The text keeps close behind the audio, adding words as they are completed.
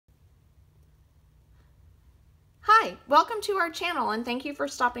Hi, welcome to our channel and thank you for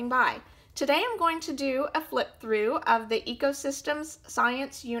stopping by. Today I'm going to do a flip through of the Ecosystems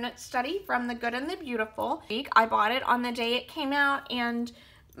Science Unit Study from The Good and the Beautiful. I bought it on the day it came out and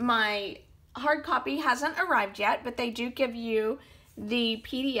my hard copy hasn't arrived yet, but they do give you the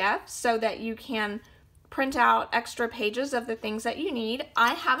PDF so that you can print out extra pages of the things that you need.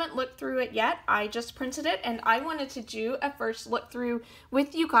 I haven't looked through it yet. I just printed it and I wanted to do a first look through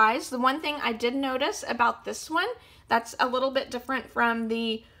with you guys. The one thing I did notice about this one that's a little bit different from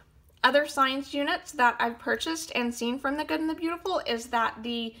the other science units that I've purchased and seen from The Good and the Beautiful is that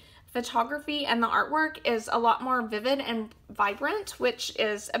the photography and the artwork is a lot more vivid and vibrant, which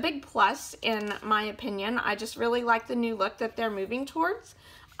is a big plus in my opinion. I just really like the new look that they're moving towards.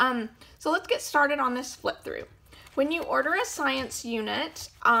 So let's get started on this flip through. When you order a science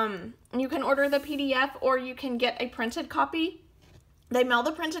unit, you can order the PDF or you can get a printed copy. They mail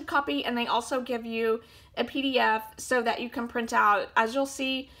the printed copy and they also give you a PDF so that you can print out. As you'll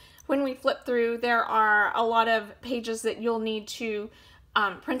see when we flip through, there are a lot of pages that you'll need to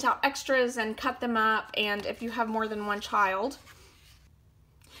print out extras and cut them up, and if you have more than one child.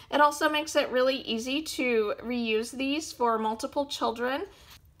 It also makes it really easy to reuse these for multiple children.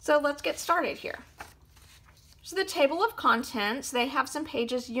 So let's get started here. So the table of contents, they have some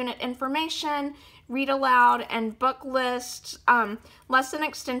pages, unit information, read aloud, and book lists, lesson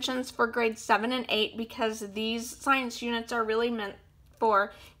extensions for grades 7 and 8 because these science units are really meant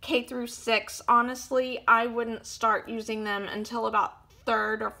for K through 6. Honestly, I wouldn't start using them until about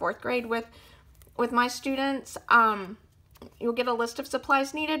 3rd or 4th grade with my students. You'll get a list of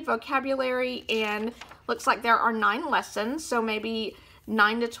supplies needed, vocabulary, and looks like there are 9 lessons, so maybe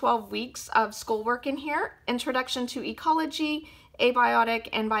 9 to 12 weeks of schoolwork in here. Introduction to ecology, abiotic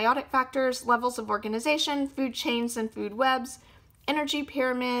and biotic factors, levels of organization, food chains and food webs, energy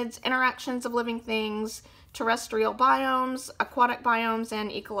pyramids, interactions of living things, terrestrial biomes, aquatic biomes,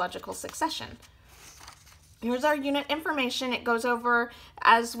 and ecological succession. Here's our unit information. It goes over,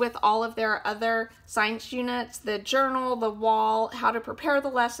 as with all of their other science units, the journal, the wall, how to prepare the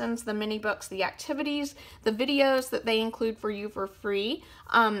lessons, the mini books, the activities, the videos that they include for you for free.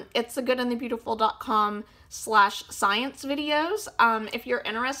 It's thegoodandthebeautiful.com/science videos. If you're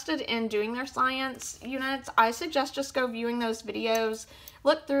interested in doing their science units, I suggest just go viewing those videos.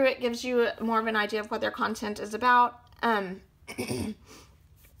 Look through it, gives you more of an idea of what their content is about.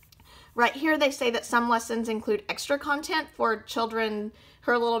 Right here, they say that some lessons include extra content for children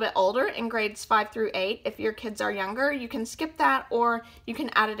who are a little bit older in grades 5 through 8. If your kids are younger, you can skip that or you can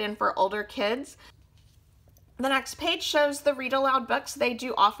add it in for older kids. The next page shows the read aloud books they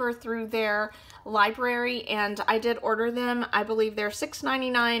do offer through their library, and I did order them. I believe they're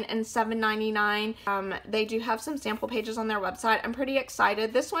 $6.99 and $7.99. They do have some sample pages on their website. I'm pretty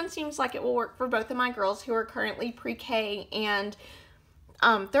excited. This one seems like it will work for both of my girls who are currently pre-K and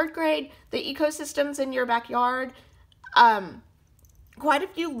 3rd grade. The ecosystems in your backyard. Quite a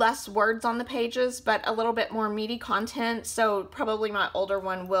few less words on the pages, but a little bit more meaty content. So probably my older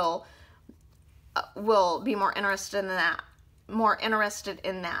one will be more interested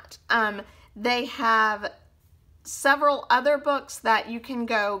in that. They have several other books that you can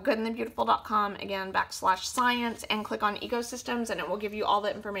go goodandthebeautiful.com again /science and click on ecosystems, and it will give you all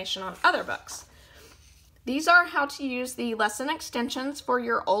the information on other books. These are how to use the lesson extensions for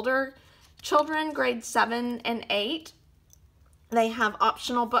your older children, grades 7 and 8. They have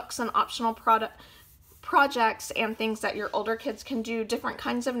optional books and optional projects and things that your older kids can do, different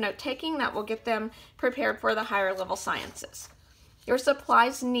kinds of note-taking that will get them prepared for the higher level sciences. Your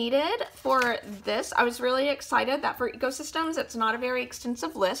supplies needed for this, I was really excited that for ecosystems, it's not a very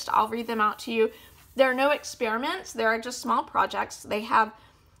extensive list. I'll read them out to you. There are no experiments, there are just small projects. They have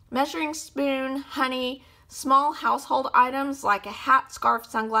measuring spoon, honey, small household items like a hat, scarf,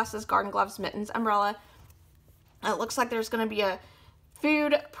 sunglasses, garden gloves, mittens, umbrella. It looks like there's going to be a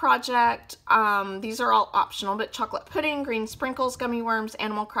food project. These are all optional, but chocolate pudding, green sprinkles, gummy worms,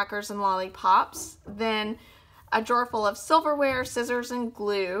 animal crackers, and lollipops. Then a drawer full of silverware, scissors and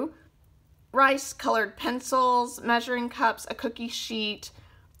glue, rice, colored pencils, measuring cups, a cookie sheet,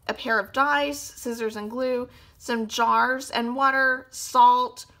 a pair of dice, scissors and glue, some jars and water,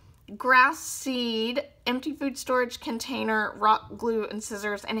 salt, grass seed, empty food storage container, rock glue and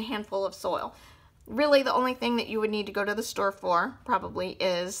scissors, and a handful of soil. Really, the only thing that you would need to go to the store for probably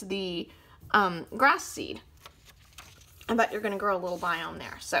is the grass seed. I bet you're going to grow a little biome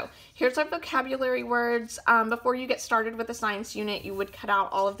there. So here's our vocabulary words. Before you get started with the science unit, you would cut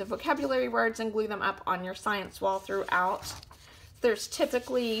out all of the vocabulary words and glue them up on your science wall throughout. There's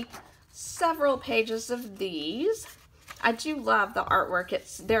typically several pages of these. I do love the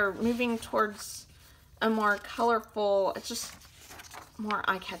artwork. They're moving towards a more colorful, it's just more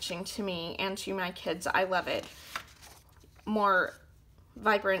eye-catching to me and to my kids. I love it. More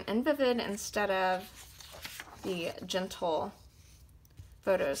vibrant and vivid instead of the gentle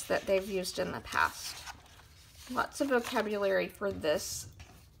photos that they've used in the past. Lots of vocabulary for this.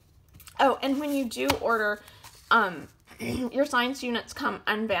 Oh, and when you do order, your science units come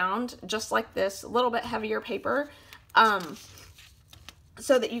unbound, just like this, a little bit heavier paper,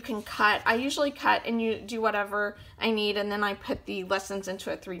 so that you can cut. I usually cut and you do whatever I need, and then I put the lessons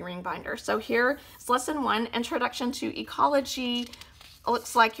into a 3-ring binder. So here is lesson 1, Introduction to Ecology. It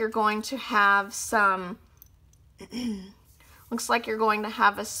looks like you're going to have some, looks like you're going to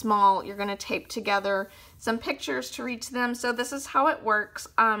have a small, you're going to tape together some pictures to read to them. So this is how it works.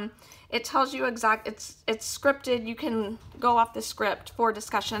 It tells you it's scripted. You can go off the script for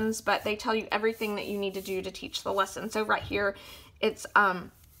discussions, but they tell you everything that you need to do to teach the lesson. So right here, it's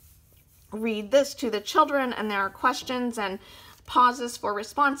read this to the children, and there are questions and pauses for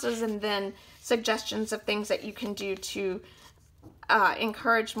responses, and then suggestions of things that you can do to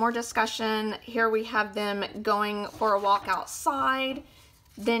encourage more discussion. Here we have them going for a walk outside.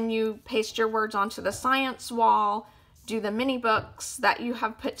 Then you paste your words onto the science wall, do the mini books that you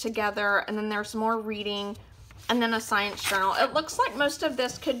have put together, and then there's more reading, and then a science journal. It looks like most of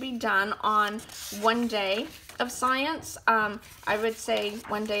this could be done on one day of science. I would say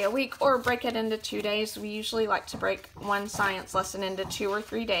 1 day a week, or break it into 2 days. We usually like to break one science lesson into 2 or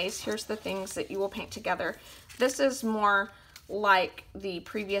 3 days. Here's the things that you will paint together. This is more like the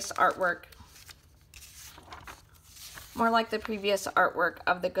previous artwork. More like the previous artwork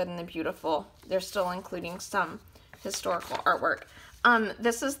of The Good and the Beautiful. They're still including some historical artwork.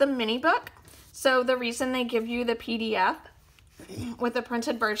 This is the mini book. So the reason they give you the PDF with the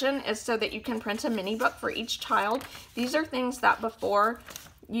printed version is so that you can print a mini book for each child. These are things that before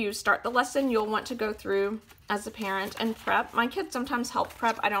you start the lesson, you'll want to go through as a parent and prep. My kids sometimes help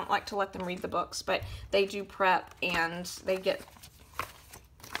prep. I don't like to let them read the books, but they do prep, and they get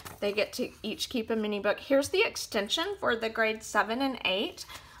to each keep a mini book. Here's the extension for the grade 7 and 8.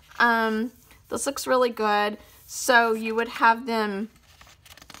 This looks really good. So you would have them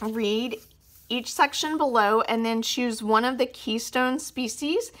read each section below and then choose one of the keystone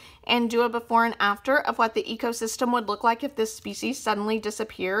species and do a before and after of what the ecosystem would look like if this species suddenly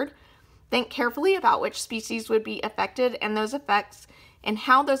disappeared. Think carefully about which species would be affected and those effects, and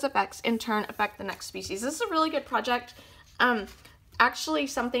how those effects in turn affect the next species. This is a really good project. Actually,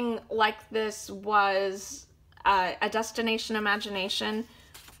 something like this was a Destination Imagination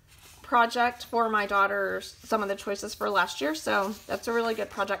project for my daughter's, some of the choices for last year, so that's a really good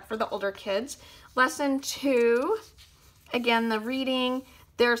project for the older kids. Lesson 2, again, the reading.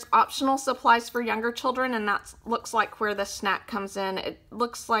 There's optional supplies for younger children, and that looks like where the snack comes in. It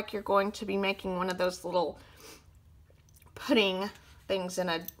looks like you're going to be making one of those little pudding things in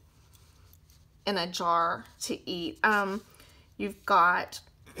a jar to eat. You've got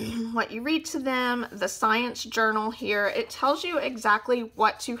what you read to them, the science journal here. It tells you exactly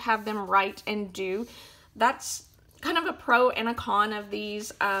what to have them write and do. That's kind of a pro and a con of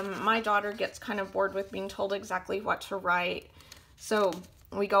these. My daughter gets kind of bored with being told exactly what to write, so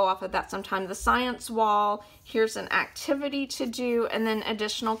we go off of that sometimes. The science wall, here's an activity to do, and then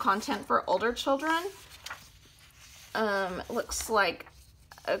additional content for older children. Looks like,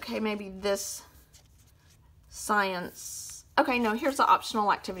 okay, maybe this science. Okay, no, here's the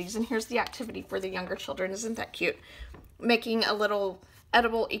optional activities, and here's the activity for the younger children. Isn't that cute? Making a little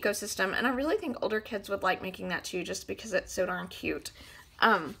edible ecosystem, and I really think older kids would like making that too, just because it's so darn cute.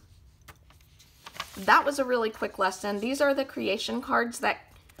 That was a really quick lesson. These are the creation cards that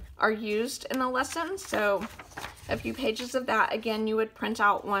are used in the lesson, so a few pages of that. Again, you would print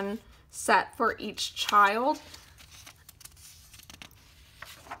out one set for each child.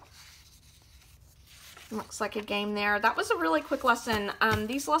 Looks like a game there. That was a really quick lesson.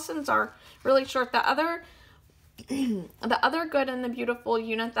 These lessons are really short. The other Good and the Beautiful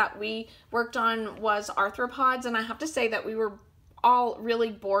unit that we worked on was Arthropods, and I have to say that we were all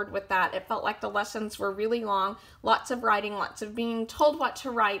really bored with that. It felt like the lessons were really long, lots of writing, lots of being told what to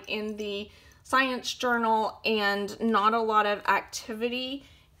write in the science journal, and not a lot of activity.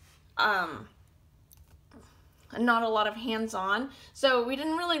 Not a lot of hands-on, so we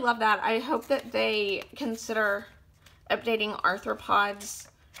didn't really love that. I hope that they consider updating Arthropods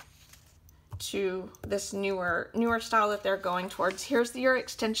to this newer style that they're going towards. Here's your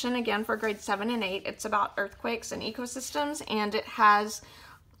extension again for grade 7 and 8. It's about earthquakes and ecosystems, and it has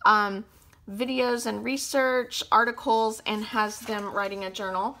videos and research articles, and has them writing in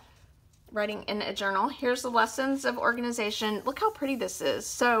a journal. Here's the lessons of organization. Look how pretty this is.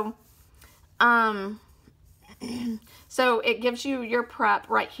 So So it gives you your prep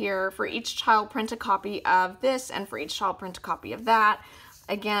right here. For each child, print a copy of this, and for each child, print a copy of that.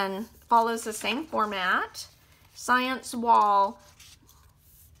 Again, follows the same format. Science wall,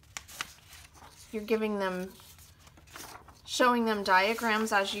 you're giving them, showing them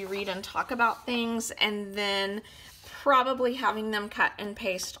diagrams as you read and talk about things, and then probably having them cut and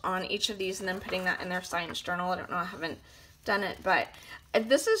paste on each of these and then putting that in their science journal. I don't know, I haven't done it, but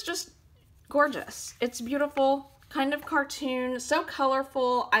this is just gorgeous. It's beautiful, kind of cartoon, so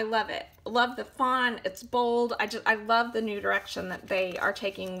colorful. I love it. Love the font. It's bold. I love the new direction that they are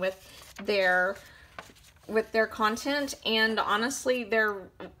taking with their content, and honestly, they're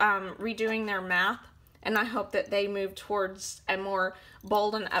redoing their math, and I hope that they move towards a more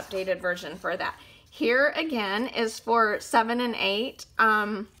bold and updated version for that. Here again is for 7 and 8,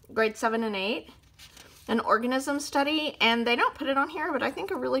 grade 7 and 8, an organism study, and they don't put it on here, but I think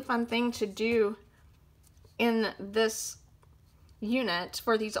a really fun thing to do in this unit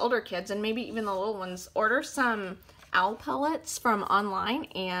for these older kids, and maybe even the little ones, order some owl pellets from online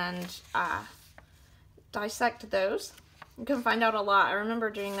and dissect those. You can find out a lot. I remember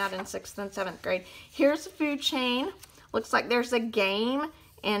doing that in 6th and 7th grade. Here's a food chain. Looks like there's a game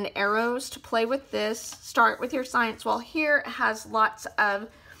and arrows to play with this. Start with your science wall. Here it has lots of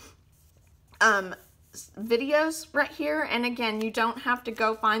videos right here, and again, you don't have to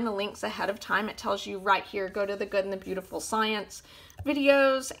go find the links ahead of time. It tells you right here, go to the Good and the Beautiful Science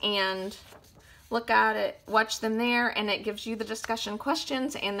videos and look at it, watch them there, and it gives you the discussion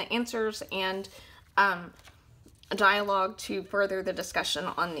questions and the answers and a dialogue to further the discussion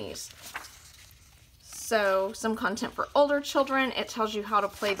on these. So some content for older children. It tells you how to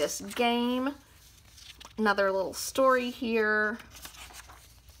play this game. Another little story here.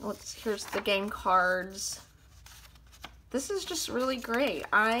 Here's the game cards. This is just really great.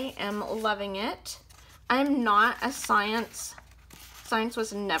 I am loving it. I'm not a science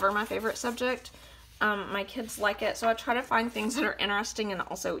was never my favorite subject. My kids like it, so I try to find things that are interesting and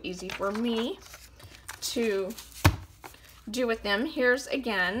also easy for me to do with them. Here's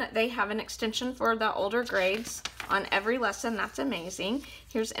again, they have an extension for the older grades on every lesson. That's amazing.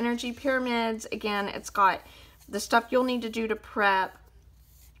 Here's energy pyramids. Again, it's got the stuff you'll need to do to prep,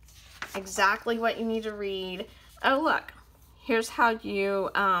 exactly what you need to read. Oh, look, here's how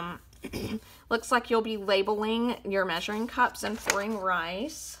you, looks like you'll be labeling your measuring cups and pouring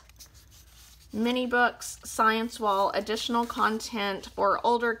rice. Mini books, science wall, additional content for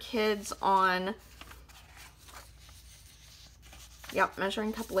older kids on, yep,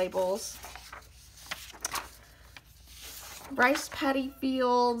 measuring cup labels. Rice paddy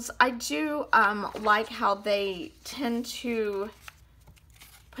fields. I do like how they tend to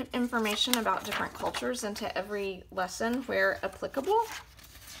put information about different cultures into every lesson where applicable.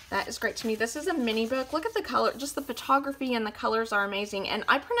 That is great to me. This is a mini book. Look at the color, just the photography and the colors are amazing. And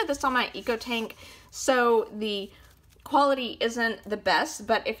I printed this on my EcoTank, so the quality isn't the best,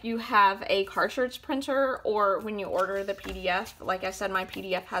 but if you have a cartridge printer or when you order the PDF, like I said, my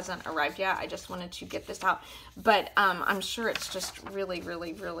PDF hasn't arrived yet. I just wanted to get this out, but I'm sure it's just really,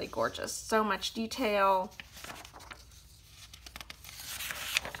 really, really gorgeous. So much detail.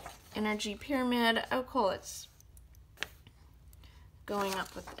 Energy pyramid. Oh, cool. It's going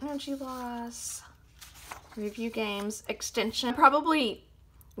up with energy loss. Review games. Extension. Probably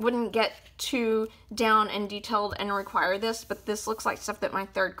wouldn't get too down and detailed and require this, but this looks like stuff that my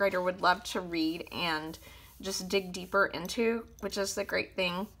 3rd grader would love to read and just dig deeper into, which is the great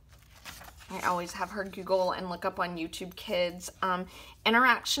thing. I always have her Google and look up on YouTube Kids.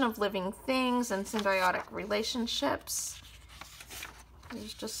 Interaction of living things and symbiotic relationships.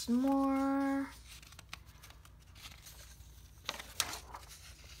 There's just more.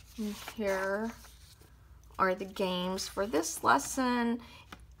 And here are the games for this lesson.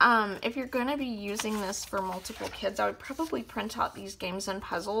 If you're going to be using this for multiple kids, I would probably print out these games and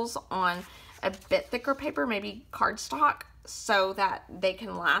puzzles on a bit thicker paper, maybe cardstock, so that they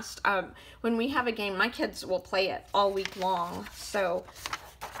can last. When we have a game, my kids will play it all week long. So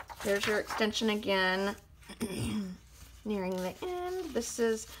there's your extension again. Nearing the end. This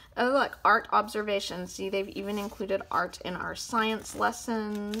is, oh look, art observations. See, they've even included art in our science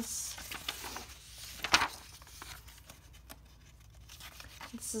lessons.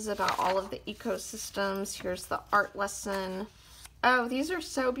 This is about all of the ecosystems. Here's the art lesson. Oh, these are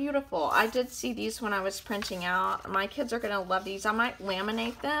so beautiful. I did see these when I was printing out. My kids are going to love these. I might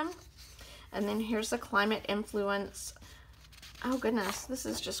laminate them. And then here's the climate influence. Oh goodness, this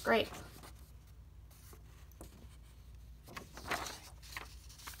is just great.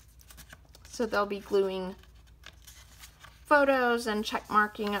 So they'll be gluing photos and check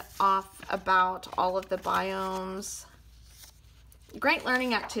marking it off about all of the biomes. Great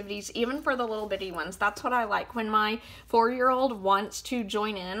learning activities, even for the little bitty ones. That's what I like. When my 4-year-old wants to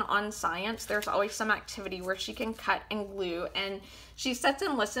join in on science, there's always some activity where she can cut and glue, and she sits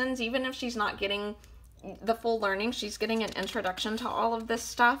and listens. Even if she's not getting the full learning, she's getting an introduction to all of this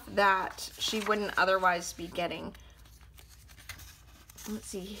stuff that she wouldn't otherwise be getting. Let's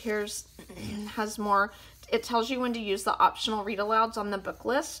see, here's has more. It tells you when to use the optional read alouds on the book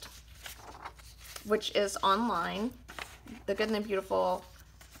list, which is online. The Good and the Beautiful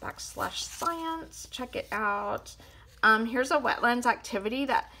 /science. Check it out. Here's a wetlands activity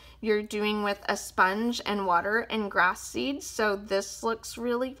that you're doing with a sponge and water and grass seeds. So this looks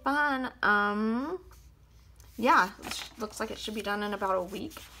really fun. Yeah, it looks like it should be done in about a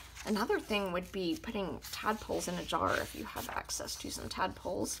week. Another thing would be putting tadpoles in a jar if you have access to some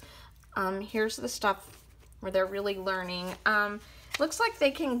tadpoles. Here's the stuff where they're really learning. Looks like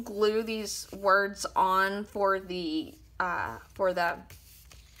they can glue these words on for the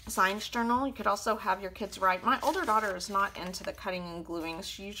science journal. You could also have your kids write. My older daughter is not into the cutting and gluing.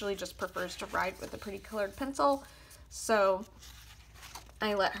 She usually just prefers to write with a pretty colored pencil. So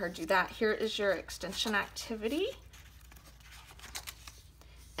I let her do that. Here is your extension activity.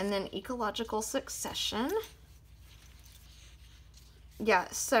 And then ecological succession. Yeah,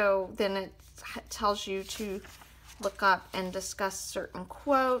 so then it tells you to look up and discuss certain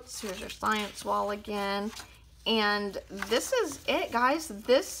quotes. Here's your science wall again. And this is it, guys.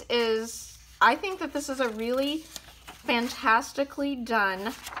 This is, I think that this is a really fantastically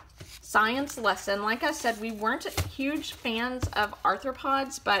done science lesson. Like I said, we weren't huge fans of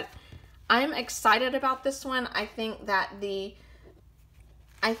arthropods, but I'm excited about this one. I think that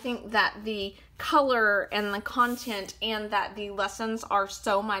the color and the content and that the lessons are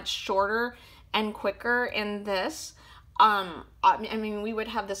so much shorter and quicker in this. I mean, we would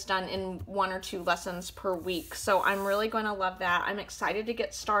have this done in 1 or 2 lessons per week. So I'm really going to love that. I'm excited to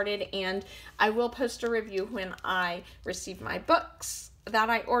get started, and I will post a review when I receive my books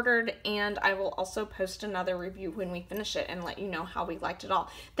that I ordered, and I will also post another review when we finish it and let you know how we liked it all.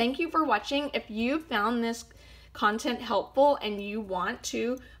 Thank you for watching. If you found this content helpful and you want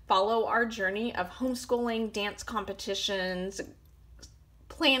to follow our journey of homeschooling, dance competitions,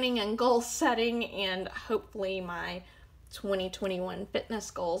 planning and goal setting, and hopefully my 2021 fitness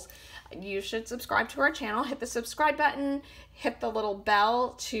goals, you should subscribe to our channel. Hit the subscribe button, hit the little bell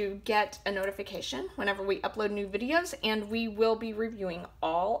to get a notification whenever we upload new videos, and we will be reviewing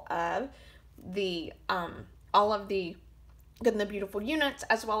all of the Good and the Beautiful units,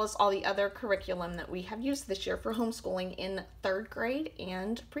 as well as all the other curriculum that we have used this year for homeschooling in 3rd grade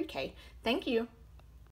and pre-K. Thank you.